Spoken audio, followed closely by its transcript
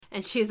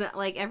And she's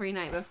like every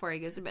night before he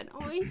goes to bed,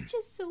 oh, he's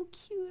just so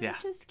cute. Yeah.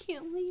 I just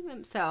can't leave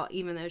him. So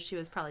even though she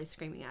was probably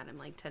screaming at him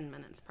like 10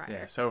 minutes prior.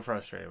 Yeah, so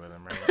frustrated with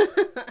him,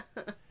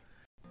 right?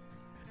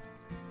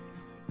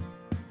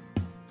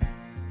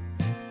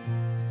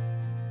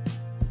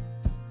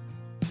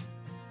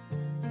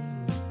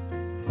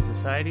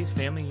 Society's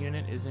family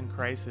unit is in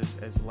crisis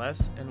as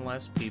less and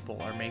less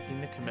people are making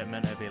the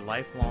commitment of a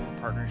lifelong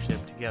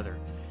partnership together.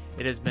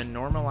 It has been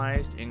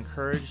normalized,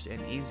 encouraged,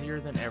 and easier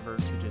than ever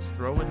to just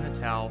throw in the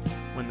towel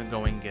when the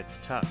going gets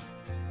tough.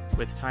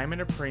 With time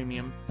at a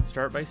premium,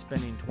 start by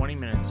spending 20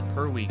 minutes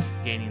per week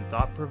gaining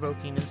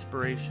thought-provoking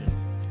inspiration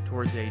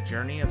towards a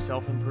journey of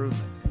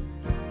self-improvement,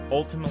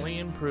 ultimately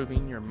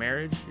improving your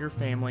marriage, your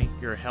family,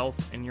 your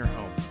health, and your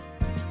home.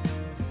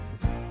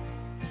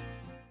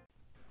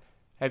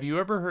 Have you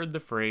ever heard the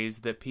phrase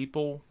that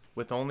people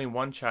with only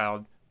one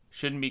child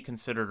shouldn't be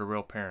considered a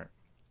real parent?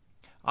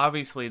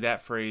 Obviously,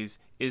 that phrase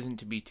isn't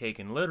to be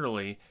taken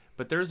literally,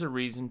 but there's a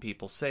reason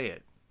people say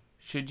it.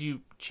 Should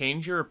you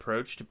change your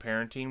approach to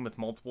parenting with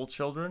multiple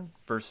children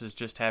versus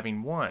just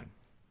having one?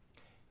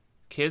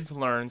 Kids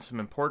learn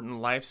some important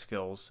life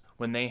skills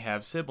when they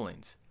have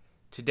siblings.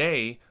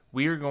 Today,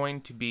 we are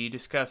going to be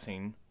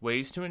discussing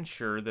ways to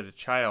ensure that a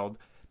child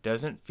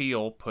doesn't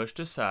feel pushed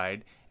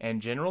aside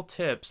and general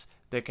tips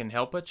that can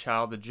help a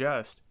child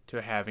adjust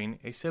to having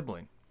a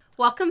sibling.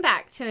 Welcome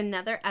back to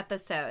another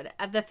episode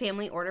of the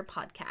Family Order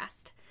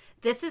Podcast.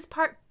 This is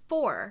part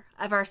 4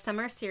 of our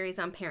summer series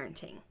on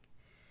parenting.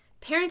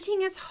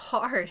 Parenting is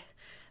hard,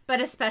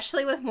 but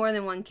especially with more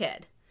than one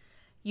kid.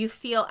 You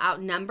feel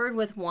outnumbered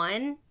with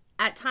one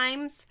at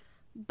times,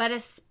 but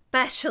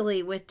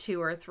especially with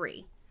 2 or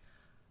 3.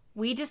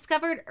 We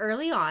discovered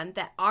early on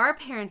that our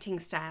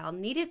parenting style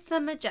needed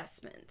some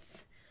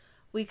adjustments.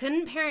 We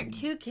couldn't parent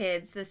 2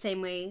 kids the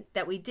same way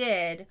that we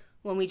did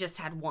when we just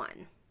had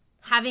one.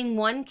 Having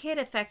one kid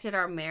affected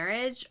our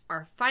marriage,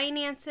 our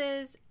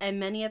finances, and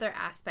many other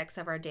aspects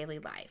of our daily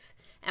life,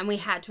 and we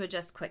had to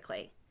adjust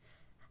quickly.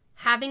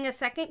 Having a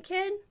second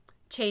kid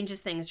changes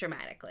things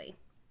dramatically.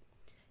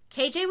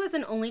 KJ was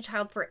an only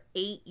child for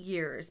 8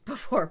 years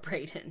before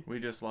Brayden. We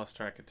just lost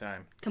track of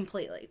time.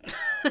 Completely.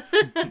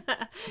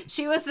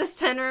 She was the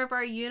center of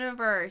our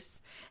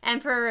universe.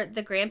 And for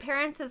the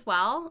grandparents as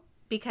well,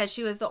 because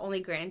she was the only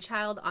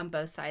grandchild on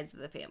both sides of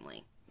the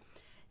family.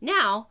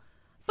 Now,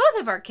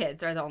 both of our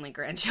kids are the only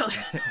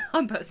grandchildren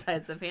on both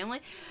sides of the family.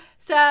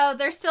 So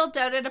they're still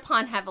doted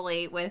upon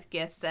heavily with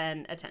gifts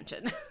and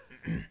attention.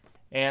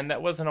 And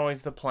that wasn't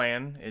always the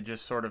plan. It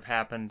just sort of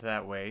happened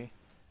that way.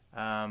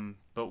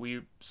 But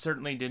we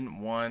certainly didn't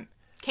want...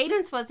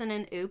 Cadence wasn't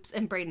an oops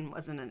and Brayden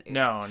wasn't an oops.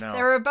 No.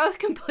 They were both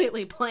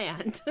completely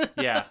planned.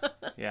 Yeah.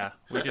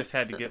 We just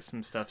had to get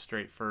some stuff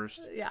straight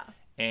first. Yeah.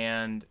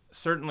 And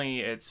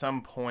certainly at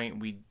some point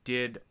we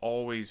did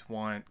always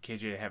want KJ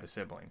to have a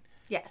sibling.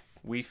 Yes.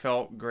 We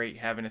felt great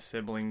having a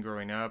sibling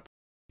growing up.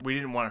 We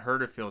didn't want her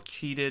to feel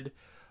cheated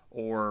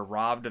or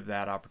robbed of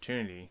that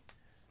opportunity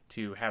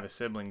to have a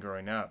sibling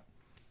growing up.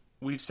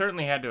 We've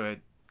certainly had to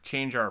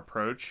change our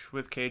approach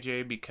with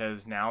KJ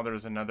because now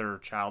there's another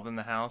child in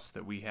the house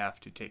that we have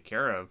to take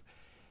care of.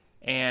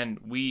 And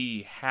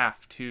we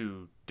have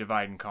to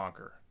divide and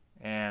conquer.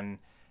 And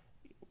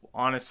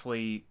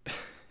honestly,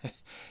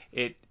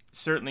 it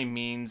certainly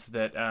means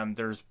that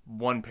there's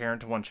one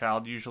parent to one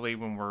child usually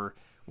when we're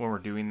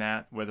doing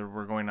that, whether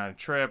we're going on a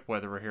trip,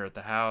 whether we're here at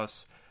the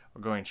house,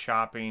 or going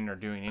shopping, or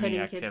doing any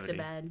activity. Putting kids to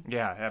bed.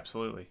 Yeah,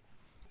 absolutely.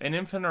 An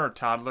infant or a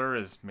toddler,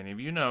 as many of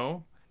you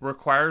know,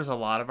 requires a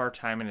lot of our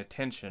time and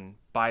attention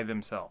by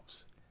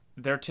themselves.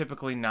 They're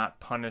typically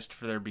not punished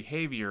for their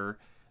behavior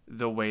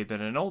the way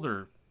that an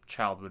older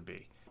child would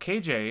be.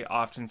 KJ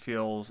often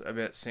feels a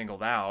bit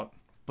singled out,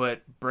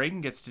 but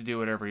Brayden gets to do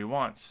whatever he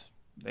wants,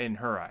 in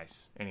her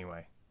eyes,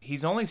 anyway.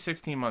 He's only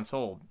 16 months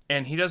old,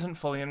 and he doesn't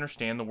fully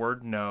understand the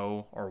word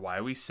no or why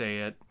we say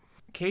it.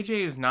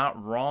 KJ is not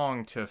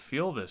wrong to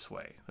feel this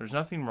way. There's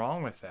nothing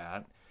wrong with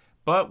that,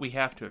 but we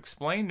have to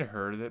explain to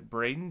her that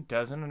Brayden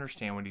doesn't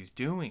understand what he's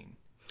doing.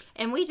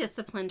 And we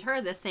disciplined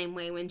her the same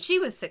way when she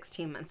was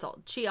 16 months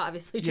old. She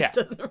obviously just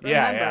doesn't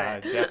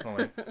remember it.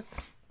 Definitely.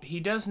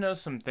 He does know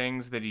some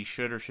things that he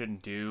should or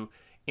shouldn't do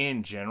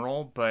in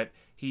general, but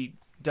he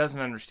doesn't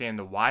understand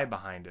the why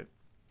behind it.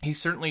 He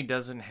certainly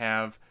doesn't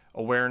have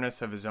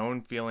awareness of his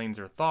own feelings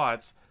or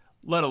thoughts,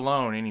 let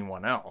alone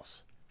anyone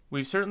else.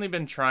 We've certainly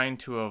been trying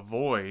to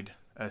avoid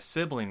a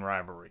sibling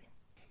rivalry.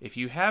 If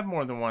you have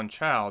more than one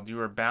child, you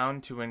are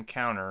bound to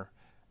encounter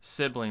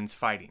siblings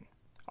fighting.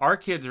 Our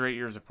kids are 8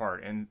 years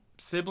apart, and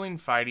sibling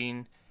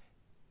fighting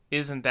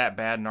isn't that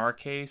bad in our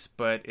case,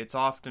 but it's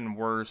often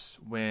worse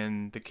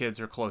when the kids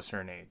are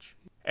closer in age.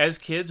 As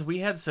kids, we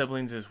had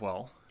siblings as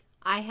well.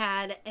 I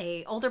had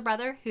an older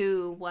brother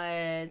who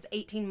was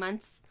 18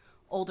 months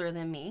older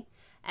than me.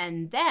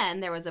 And then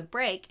there was a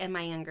break, and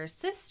my younger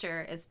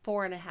sister is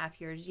 4.5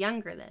 years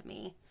younger than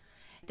me.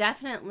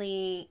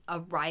 Definitely a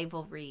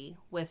rivalry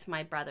with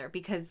my brother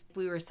because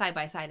we were side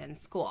by side in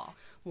school,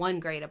 one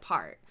grade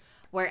apart.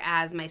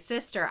 Whereas my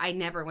sister, I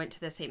never went to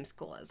the same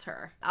school as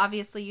her.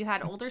 Obviously, you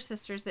had older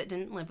sisters that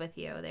didn't live with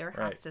you. They were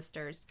half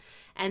sisters.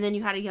 And then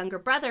you had a younger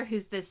brother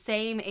who's the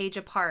same age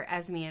apart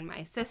as me and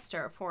my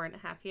sister,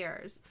 4.5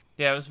 years.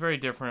 Yeah, it was very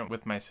different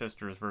with my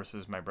sisters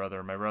versus my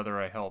brother. My brother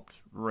I helped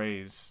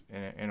raise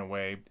in a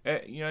way.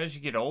 As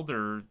you get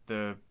older,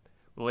 the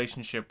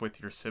relationship with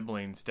your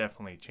siblings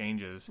definitely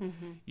changes.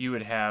 Mm-hmm. You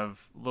would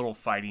have little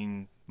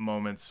fighting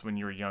moments when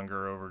you were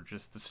younger over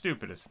just the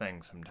stupidest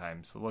things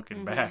sometimes.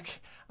 Looking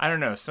back, I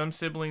don't know, some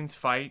siblings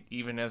fight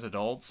even as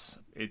adults.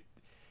 It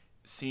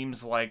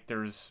seems like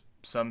there's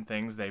some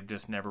things they've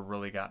just never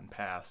really gotten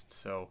past.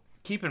 So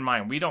keep in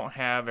mind, we don't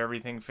have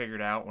everything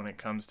figured out when it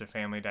comes to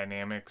family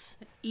dynamics.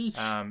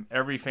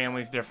 Every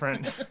family's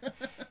different.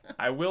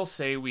 I will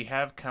say we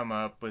have come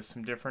up with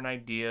some different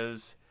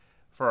ideas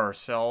for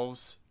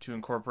ourselves to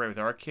incorporate with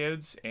our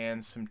kids,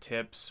 and some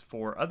tips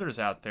for others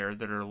out there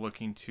that are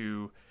looking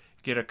to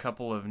get a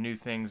couple of new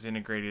things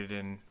integrated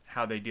in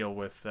how they deal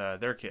with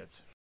their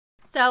kids.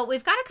 So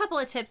we've got a couple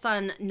of tips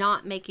on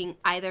not making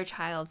either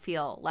child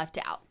feel left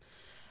out.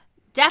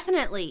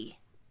 Definitely,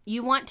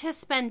 you want to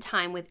spend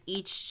time with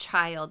each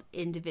child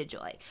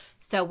individually.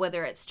 So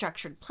whether it's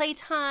structured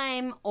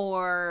playtime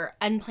or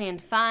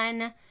unplanned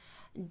fun,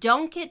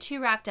 don't get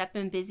too wrapped up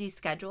in busy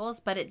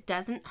schedules, but it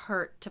doesn't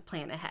hurt to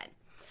plan ahead.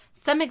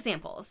 Some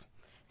examples: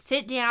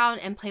 sit down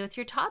and play with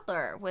your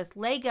toddler with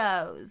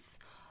Legos,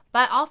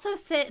 but also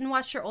sit and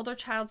watch your older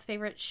child's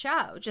favorite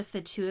show, just the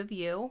two of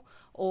you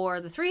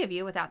or the three of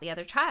you without the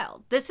other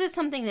child. This is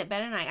something that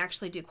Ben and I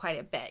actually do quite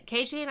a bit.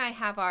 KJ and I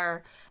have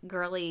our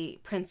girly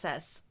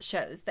princess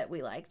shows that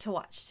we like to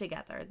watch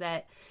together,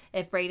 that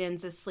if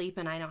Braden's asleep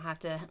and I don't have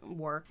to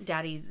work,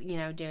 Daddy's,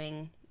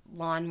 doing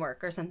lawn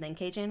work or something,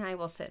 KJ and I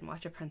will sit and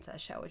watch a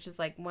princess show, which is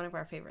like one of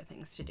our favorite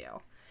things to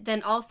do.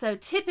 Then also,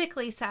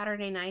 typically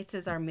Saturday nights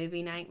is our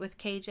movie night with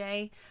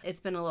KJ. It's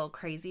been a little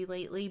crazy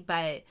lately,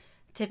 but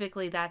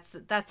typically that's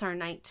our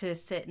night to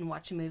sit and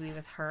watch a movie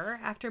with her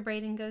after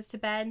Braden goes to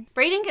bed.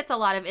 Braden gets a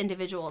lot of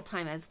individual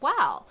time as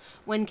well.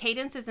 When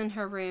Cadence is in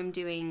her room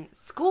doing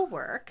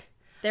schoolwork,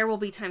 there will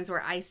be times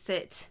where I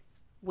sit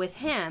with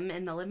him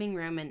in the living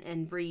room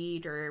and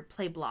read or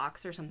play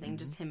blocks or something,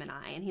 just him and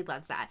I, and he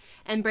loves that.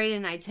 And Braden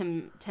and I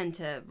tend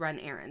to run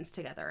errands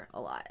together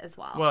a lot as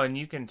well. Well, and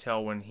you can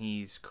tell when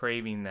he's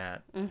craving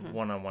that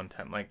one-on-one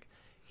time. Like,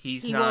 he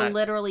will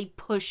literally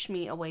push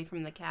me away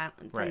from the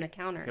the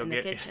counter in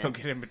the kitchen. He'll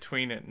get in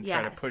between it and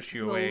try to push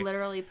you away. He'll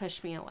literally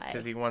push me away.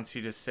 Because he wants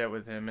you to sit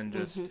with him and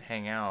just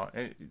hang out.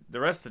 And the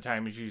rest of the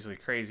time, he's usually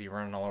crazy,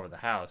 running all over the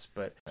house.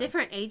 But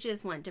different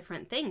ages want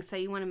different things, so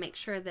you want to make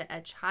sure that a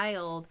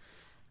child,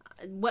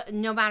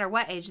 no matter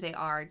what age they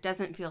are,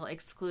 doesn't feel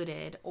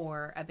excluded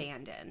or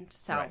abandoned.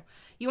 So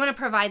you want to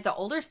provide the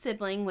older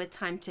sibling with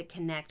time to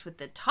connect with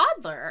the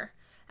toddler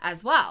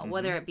as well,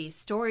 whether it be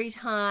story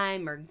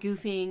time or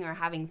goofing or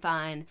having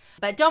fun.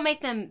 But don't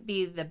make them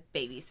be the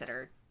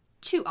babysitter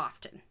too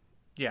often.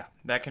 Yeah,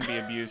 that can be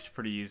abused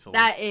pretty easily.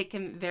 That it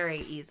can very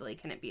easily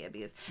be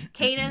abused.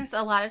 Cadence,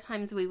 a lot of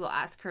times we will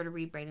ask her to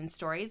read Braden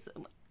stories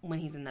when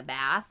he's in the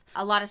bath.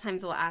 A lot of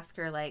times we'll ask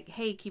her, like,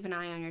 hey, keep an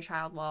eye on your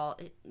child while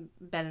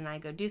Ben and I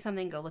go do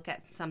something, go look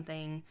at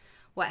something,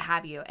 what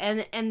have you.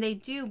 And they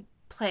do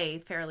play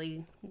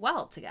fairly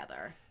well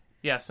together.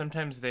 Yeah,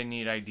 sometimes they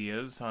need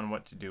ideas on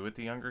what to do with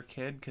the younger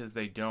kid because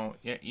they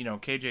don't,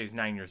 KJ is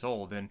 9 years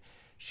old and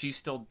she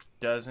still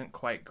doesn't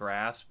quite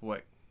grasp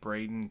what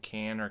Braden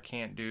can or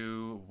can't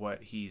do,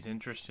 what he's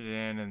interested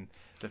in, and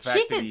the fact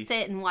she could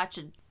sit and watch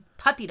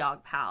Puppy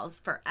Dog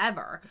Pals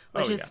forever,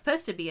 which is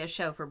supposed to be a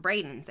show for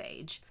Braden's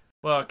age.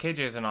 Well, KJ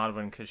is an odd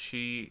one because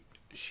she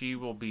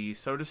will be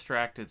so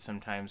distracted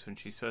sometimes when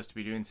she's supposed to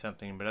be doing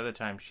something, but other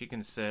times she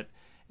can sit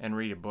and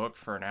read a book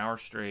for an hour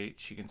straight.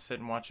 She can sit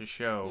and watch a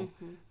show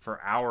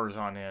for hours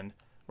on end,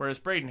 whereas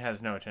Braden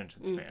has no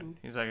attention span.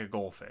 He's like a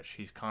goldfish.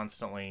 He's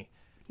constantly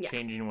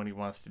changing what he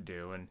wants to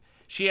do, and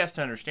she has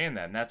to understand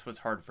that, and that's what's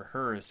hard for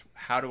her is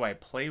how do I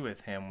play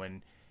with him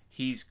when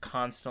he's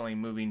constantly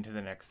moving to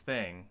the next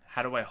thing?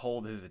 How do I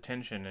hold his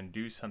attention and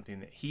do something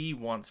that he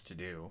wants to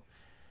do?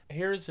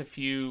 Here's a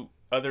few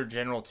other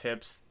general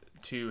tips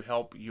to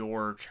help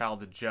your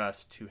child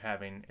adjust to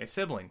having a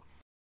sibling.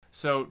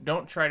 So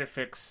don't try to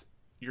fix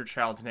your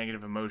child's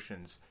negative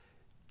emotions.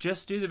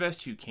 Just do the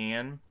best you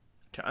can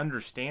to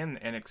understand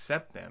and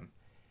accept them.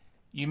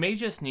 You may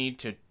just need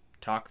to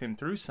talk them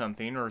through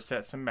something or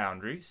set some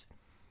boundaries.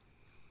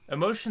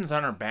 Emotions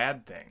aren't a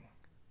bad thing.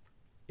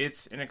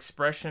 It's an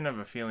expression of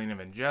a feeling of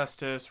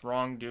injustice,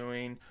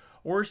 wrongdoing,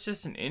 or it's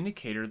just an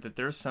indicator that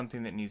there's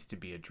something that needs to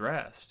be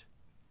addressed.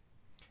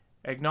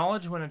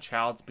 Acknowledge when a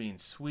child's being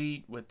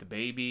sweet with the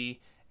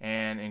baby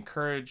and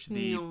encourage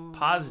the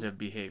positive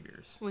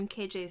behaviors. When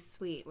KJ's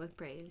sweet with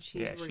Braden,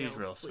 she's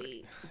real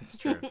sweet. It's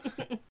true.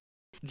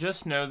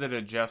 Just know that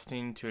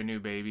adjusting to a new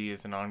baby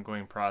is an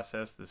ongoing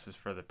process. This is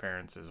for the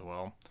parents as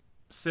well.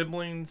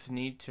 Siblings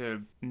need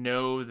to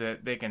know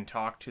that they can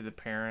talk to the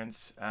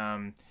parents.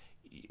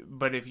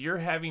 But if you're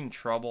having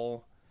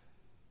trouble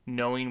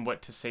knowing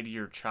what to say to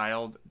your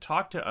child,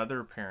 talk to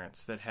other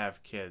parents that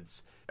have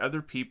kids,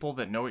 other people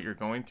that know what you're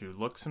going through.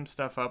 Look some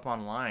stuff up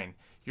online.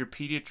 Your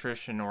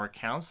pediatrician or a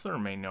counselor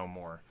may know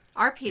more.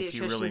 Our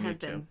pediatrician has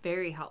been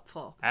very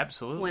helpful.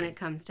 Absolutely. When it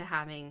comes to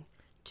having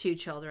two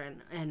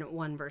children and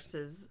one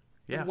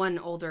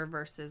older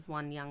versus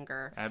one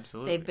younger.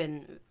 Absolutely. They've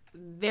been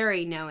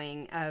very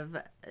knowing of,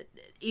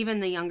 even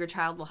the younger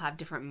child will have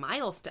different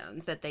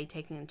milestones that they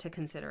take into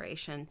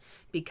consideration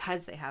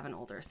because they have an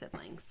older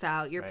sibling.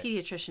 So your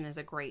pediatrician is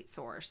a great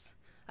source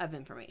of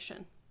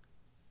information.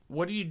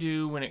 What do you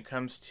do when it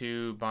comes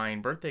to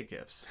buying birthday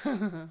gifts?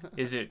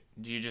 Do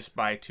you just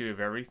buy 2 of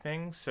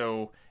everything?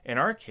 So in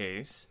our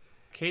case,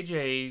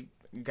 KJ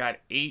got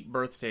 8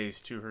 birthdays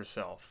to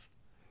herself,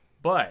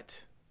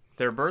 but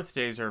their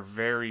birthdays are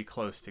very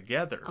close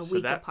together. A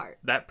week apart.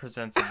 That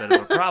presents a bit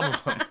of a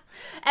problem.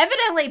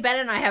 Evidently, Ben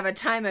and I have a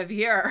time of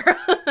year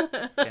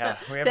yeah,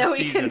 we have that a we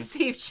season.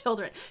 conceive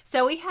children.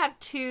 So we have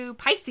 2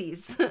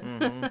 Pisces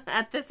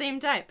at the same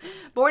time,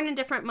 born in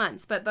different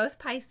months, but both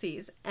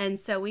Pisces. And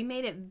so we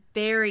made it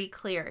very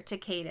clear to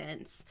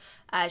Cadence.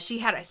 She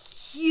had a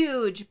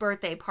huge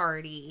birthday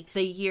party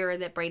the year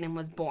that Brayden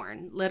was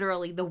born,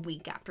 literally the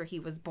week after he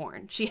was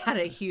born. She had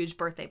a huge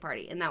birthday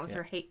party, and that was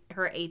her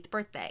 8th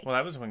birthday. Well,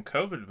 that was when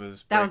COVID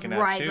was That was breaking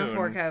out, right too,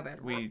 before and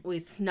COVID. We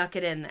snuck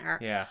it in there.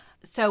 Yeah.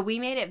 So we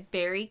made it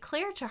very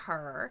clear to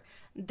her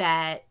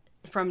that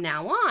from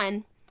now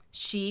on,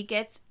 she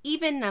gets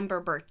even number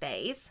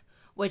birthdays,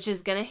 which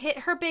is going to hit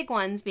her big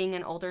ones being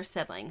an older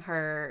sibling.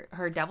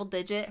 Her double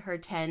digit, her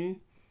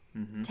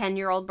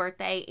 10-year-old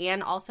birthday,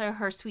 and also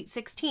her sweet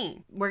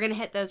 16. We're going to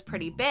hit those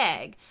pretty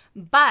big.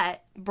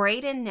 But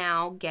Brayden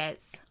now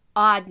gets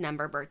odd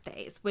number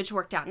birthdays, which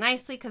worked out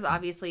nicely because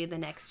obviously the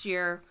next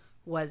year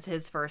was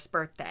his first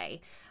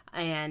birthday.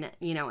 And,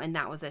 and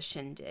that was a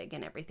shindig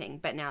and everything.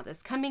 But now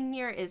this coming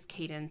year is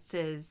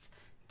Cadence's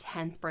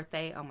 10th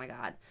birthday. Oh my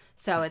God.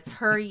 So it's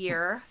her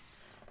year,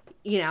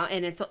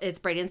 and it's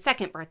Brayden's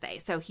 2nd birthday.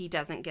 So he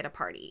doesn't get a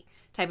party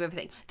type of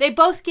thing. They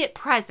both get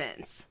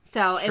presents.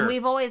 So, sure. And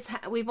we've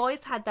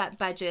always had that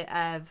budget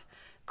of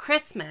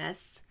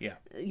Christmas. Yeah.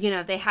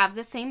 They have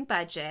the same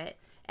budget.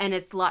 And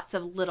it's lots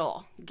of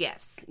little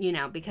gifts,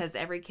 because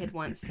every kid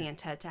wants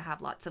Santa to have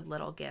lots of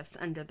little gifts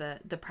under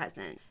the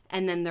present.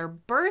 And then their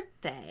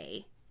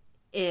birthday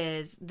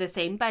is the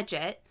same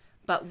budget,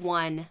 but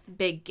one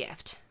big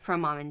gift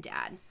from mom and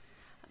dad,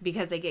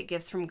 because they get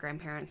gifts from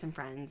grandparents and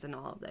friends and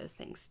all of those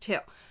things too.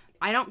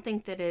 I don't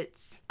think that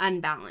it's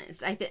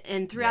unbalanced.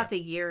 And throughout the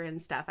year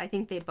and stuff, I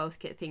think they both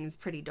get things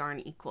pretty darn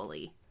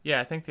equally. Yeah,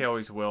 I think they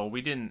always will.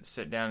 We didn't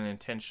sit down and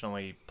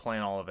intentionally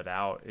plan all of it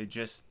out. It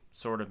just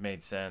sort of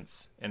made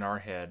sense in our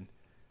head.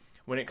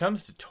 When it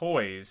comes to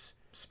toys,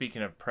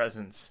 speaking of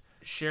presents,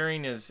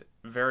 sharing is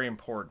very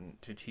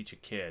important to teach a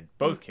kid.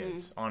 Both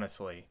kids,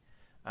 honestly.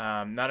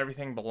 Not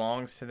everything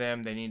belongs to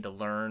them. They need to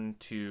learn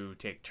to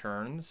take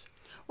turns.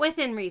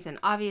 Within reason.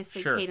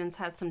 Obviously, Sure. Cadence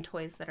has some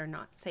toys that are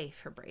not safe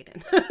for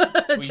Brayden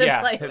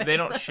Well, play with. they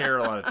don't share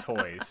a lot of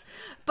toys.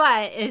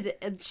 But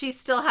she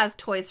still has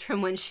toys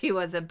from when she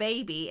was a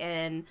baby.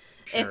 And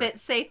if Sure.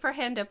 it's safe for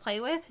him to play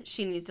with,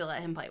 she needs to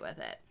let him play with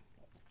it.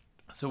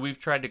 So we've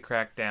tried to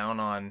crack down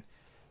on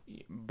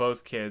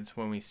both kids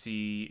when we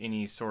see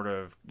any sort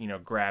of,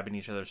 grabbing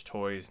each other's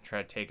toys and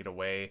try to take it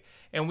away.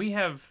 And we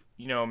have,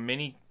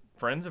 many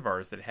friends of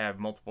ours that have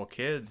multiple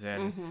kids,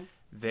 and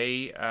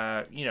they,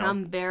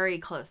 Some very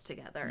close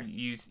together.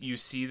 You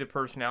see the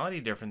personality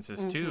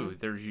differences too.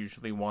 There's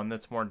usually one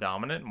that's more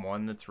dominant and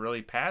one that's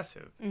really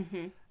passive.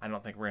 I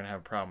don't think we're gonna have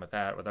a problem with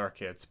that with our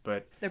kids,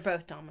 but They're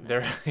both dominant.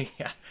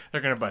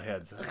 they're gonna butt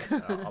heads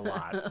a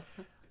lot.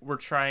 We're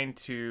trying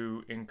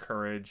to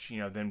encourage,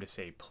 them to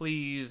say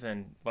please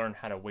and learn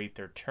how to wait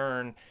their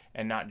turn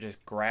and not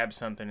just grab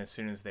something as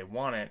soon as they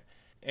want it.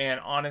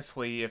 And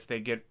honestly, if they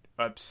get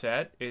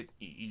upset,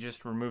 you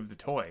just remove the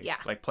toy. Yeah.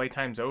 Like,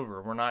 playtime's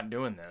over. We're not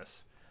doing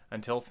this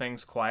until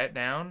things quiet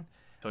down.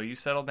 Until you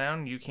settle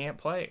down, you can't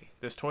play.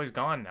 This toy's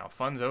gone now.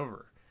 Fun's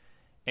over.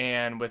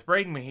 And with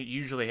Brayden, we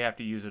usually have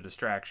to use a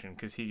distraction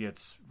because he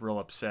gets real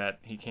upset.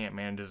 He can't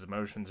manage his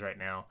emotions right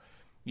now.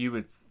 You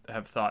would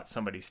have thought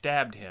somebody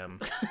stabbed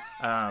him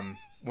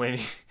when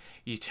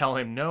you tell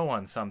him no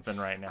on something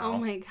right now. Oh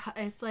my God.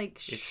 It's like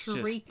It's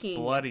shrieking.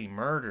 just bloody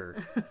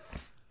murder.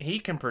 He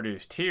can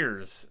produce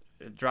tears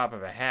at the drop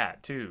of a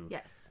hat, too.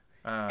 Yes.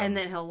 And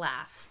then he'll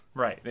laugh.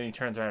 Right. Then he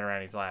turns right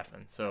around, he's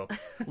laughing. So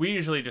we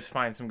usually just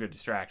find some good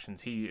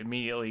distractions. He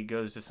immediately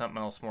goes to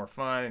something else more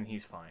fun, and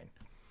he's fine.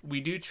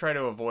 We do try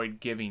to avoid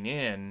giving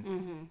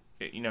in,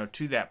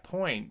 to that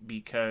point,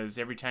 because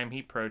every time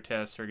he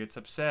protests or gets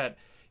upset,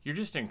 you're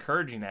just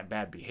encouraging that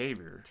bad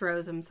behavior.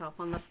 Throws himself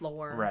on the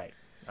floor. Right.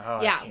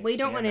 Oh, Yeah, we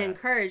don't want to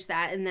encourage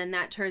that, and then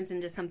that turns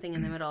into something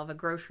in the middle of a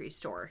grocery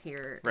store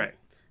here Right.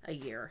 a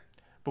year.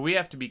 But we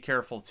have to be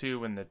careful, too,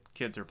 when the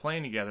kids are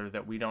playing together,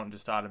 that we don't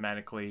just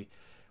automatically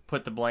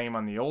put the blame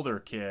on the older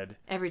kid.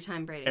 Every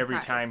time Brady Every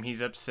cries. time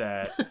he's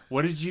upset.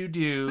 What did you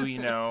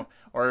do,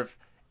 Or if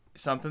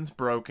something's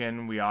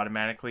broken, we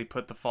automatically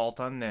put the fault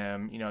on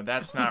them.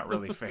 That's not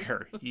really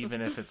fair,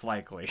 even if it's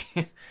likely.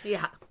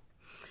 Yeah.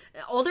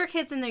 Older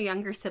kids and their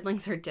younger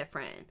siblings are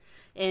different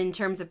in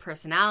terms of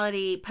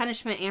personality,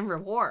 punishment, and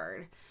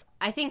reward.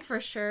 I think for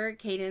sure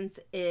Cadence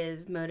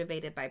is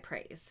motivated by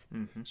praise.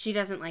 Mm-hmm. She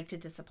doesn't like to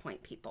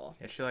disappoint people.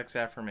 Yeah, she likes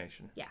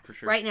affirmation. Yeah. For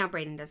sure. Right now,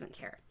 Brayden doesn't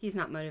care. He's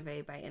not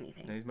motivated by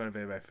anything. No, he's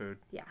motivated by food.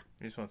 Yeah.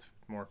 He just wants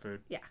more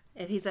food. Yeah.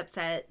 If he's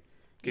upset,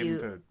 give him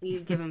food. You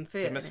give him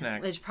food. Give him a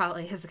snack. Which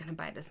probably is going to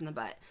bite us in the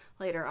butt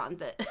later on,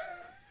 that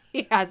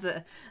he has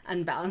an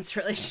unbalanced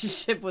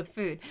relationship with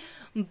food.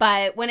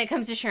 But when it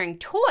comes to sharing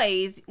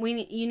toys,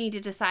 you need to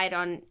decide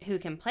on who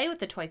can play with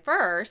the toy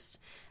first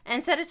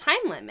and set a time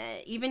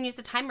limit. Even use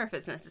a timer if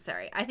it's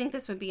necessary. I think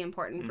this would be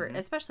important for,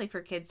 especially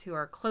for kids who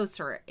are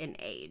closer in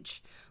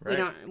age. Right.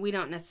 We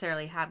don't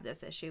necessarily have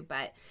this issue,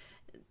 but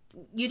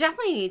you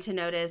definitely need to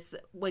notice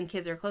when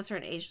kids are closer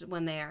in age,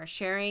 when they are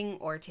sharing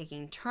or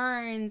taking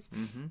turns.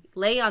 Mm-hmm.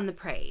 Lay on the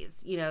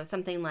praise.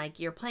 Something like,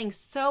 you're playing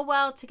so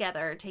well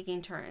together,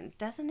 taking turns.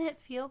 Doesn't it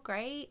feel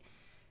great?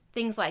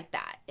 Things like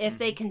that. If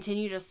they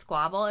continue to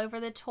squabble over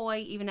the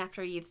toy, even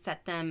after you've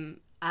set them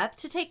up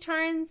to take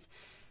turns,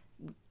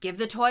 give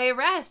the toy a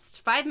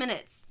rest. 5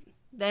 minutes.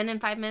 Then in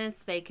 5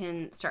 minutes, they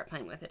can start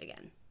playing with it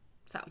again.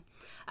 So,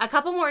 a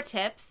couple more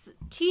tips.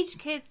 Teach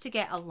kids to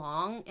get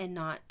along and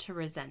not to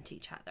resent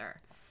each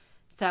other.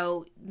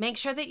 So, make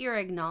sure that you're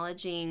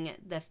acknowledging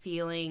the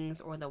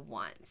feelings or the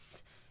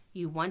wants.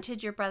 You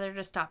wanted your brother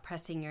to stop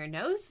pressing your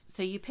nose,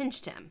 so you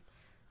pinched him.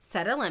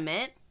 Set a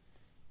limit.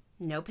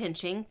 No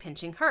pinching.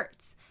 Pinching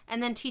hurts.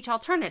 And then teach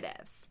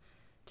alternatives.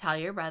 Tell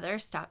your brother,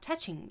 stop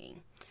touching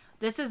me.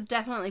 This is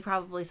definitely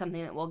probably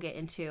something that we'll get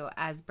into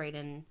as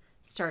Brayden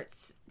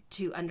starts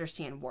to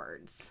understand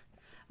words.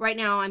 Right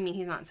now,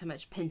 he's not so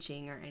much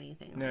pinching or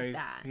anything like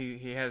that.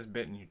 He has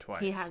bitten you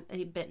twice.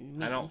 He bitten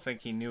me. I don't think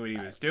he knew what he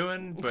was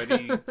doing, but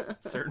he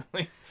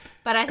certainly...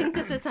 But I think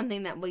this is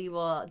something that we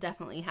will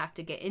definitely have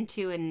to get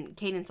into, and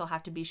Cadence will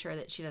have to be sure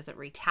that she doesn't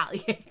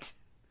retaliate.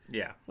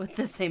 Yeah. With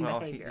the same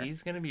behavior.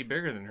 He's going to be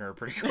bigger than her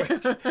pretty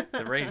quick,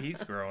 the rate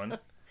he's growing.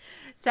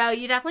 So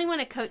you definitely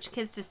want to coach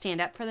kids to stand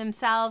up for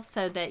themselves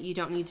so that you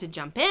don't need to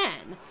jump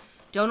in.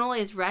 Don't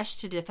always rush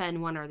to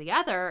defend one or the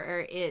other,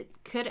 or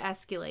it could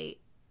escalate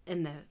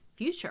in the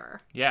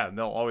future. Yeah,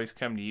 they'll always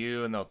come to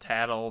you and they'll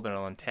tattle,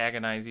 they'll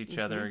antagonize each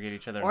other, get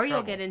each other in trouble. Or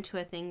you'll get into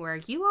a thing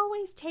where you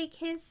always take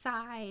his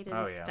side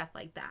and stuff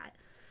like that.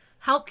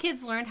 Help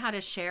kids learn how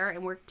to share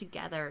and work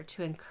together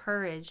to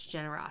encourage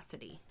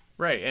generosity.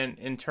 Right, and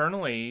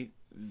internally,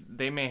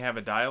 they may have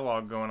a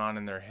dialogue going on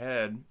in their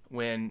head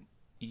when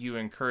you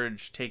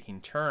encourage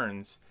taking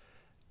turns.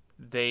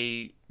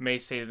 They may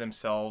say to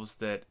themselves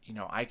that,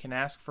 I can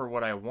ask for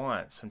what I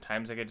want.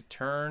 Sometimes I get a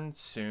turn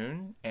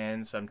soon,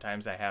 and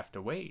sometimes I have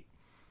to wait.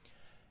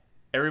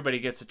 Everybody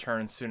gets a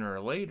turn sooner or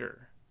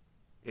later.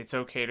 It's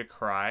okay to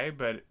cry,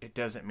 but it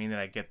doesn't mean that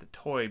I get the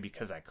toy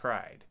because I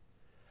cried.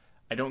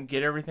 I don't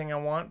get everything I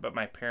want, but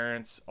my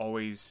parents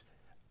always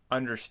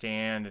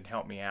understand and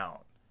help me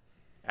out.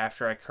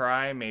 After I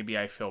cry, maybe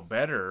I feel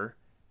better.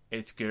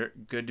 It's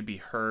good to be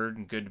heard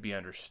and good to be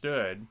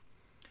understood.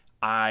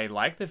 I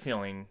like the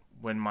feeling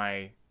when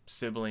my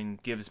sibling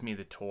gives me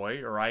the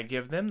toy or I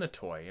give them the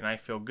toy and I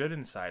feel good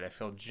inside. I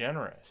feel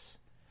generous.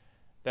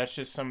 That's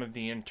just some of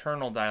the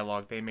internal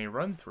dialogue they may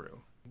run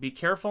through. Be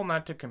careful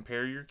not to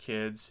compare your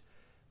kids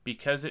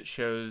because it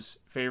shows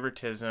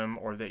favoritism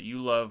or that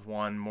you love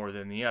one more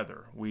than the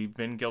other. We've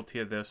been guilty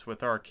of this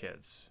with our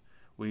kids.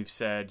 We've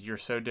said, you're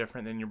so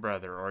different than your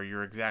brother, or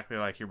you're exactly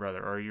like your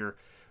brother, or you're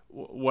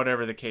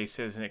whatever the case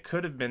is. And it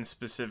could have been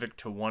specific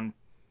to one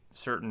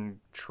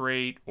certain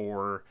trait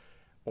or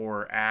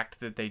act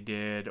that they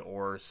did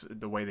or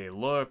the way they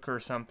look or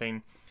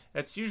something.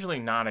 That's usually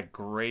not a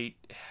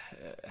great,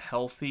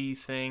 healthy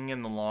thing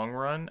in the long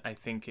run. I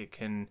think it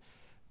can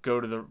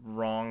go to the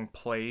wrong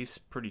place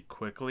pretty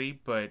quickly,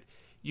 but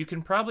you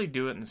can probably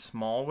do it in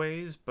small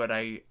ways, but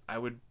I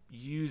would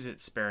use it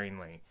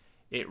sparingly.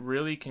 It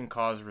really can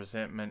cause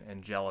resentment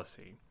and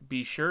jealousy.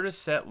 Be sure to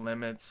set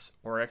limits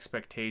or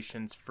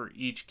expectations for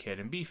each kid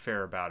and be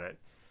fair about it.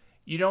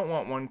 You don't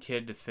want one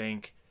kid to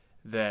think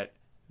that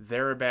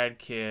they're a bad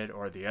kid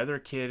or the other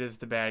kid is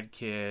the bad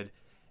kid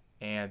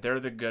and they're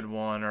the good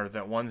one or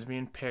that one's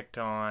being picked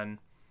on.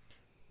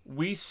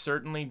 We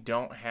certainly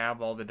don't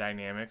have all the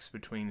dynamics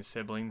between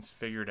siblings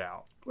figured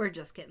out. We're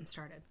just getting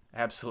started.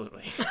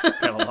 Absolutely.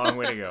 Got a long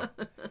way to go.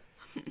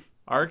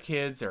 Our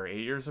kids are 8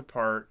 years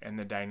apart and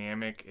the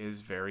dynamic is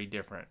very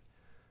different.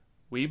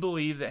 We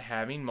believe that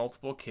having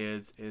multiple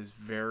kids is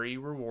very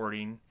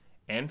rewarding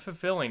and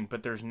fulfilling,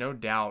 but there's no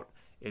doubt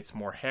it's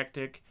more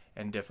hectic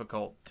and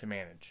difficult to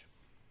manage.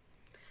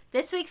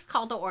 This week's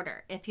call to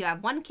order. If you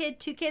have 1 kid,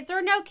 2 kids,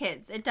 or no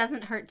kids, it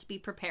doesn't hurt to be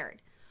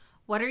prepared.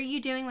 What are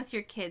you doing with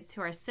your kids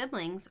who are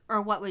siblings,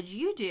 or what would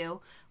you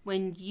do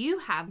when you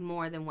have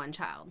more than 1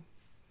 child?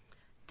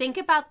 Think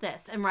about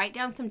this and write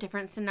down some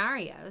different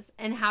scenarios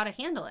and how to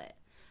handle it.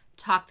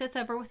 Talk this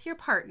over with your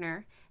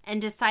partner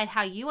and decide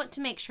how you want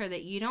to make sure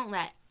that you don't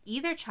let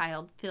either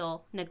child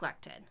feel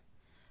neglected.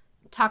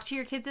 Talk to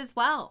your kids as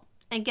well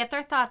and get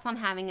their thoughts on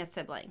having a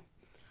sibling.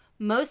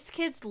 Most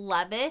kids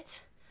love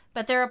it,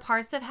 but there are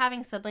parts of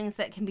having siblings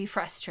that can be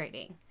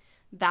frustrating.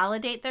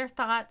 Validate their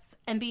thoughts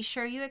and be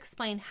sure you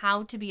explain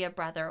how to be a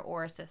brother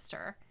or a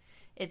sister.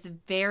 It's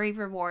very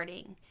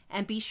rewarding,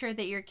 and be sure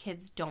that your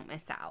kids don't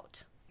miss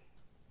out.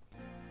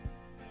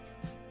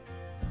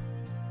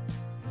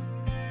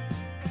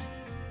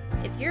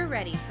 If you're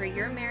ready for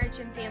your marriage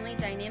and family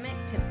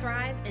dynamic to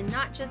thrive and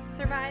not just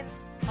survive,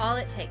 all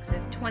it takes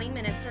is 20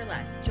 minutes or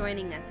less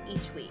joining us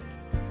each week.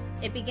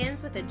 It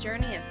begins with a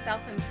journey of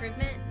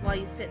self-improvement while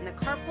you sit in the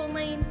carpool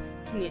lane,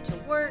 commute to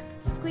work,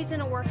 squeeze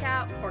in a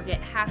workout, or get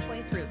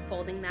halfway through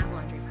folding that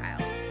laundry pile.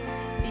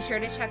 Be sure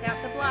to check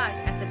out the blog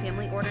at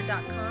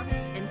thefamilyorder.com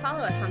and follow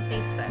us on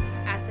Facebook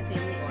at The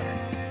Family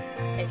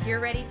Order. If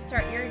you're ready to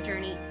start your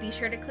journey, be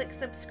sure to click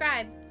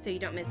subscribe so you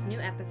don't miss new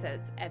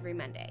episodes every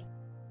Monday.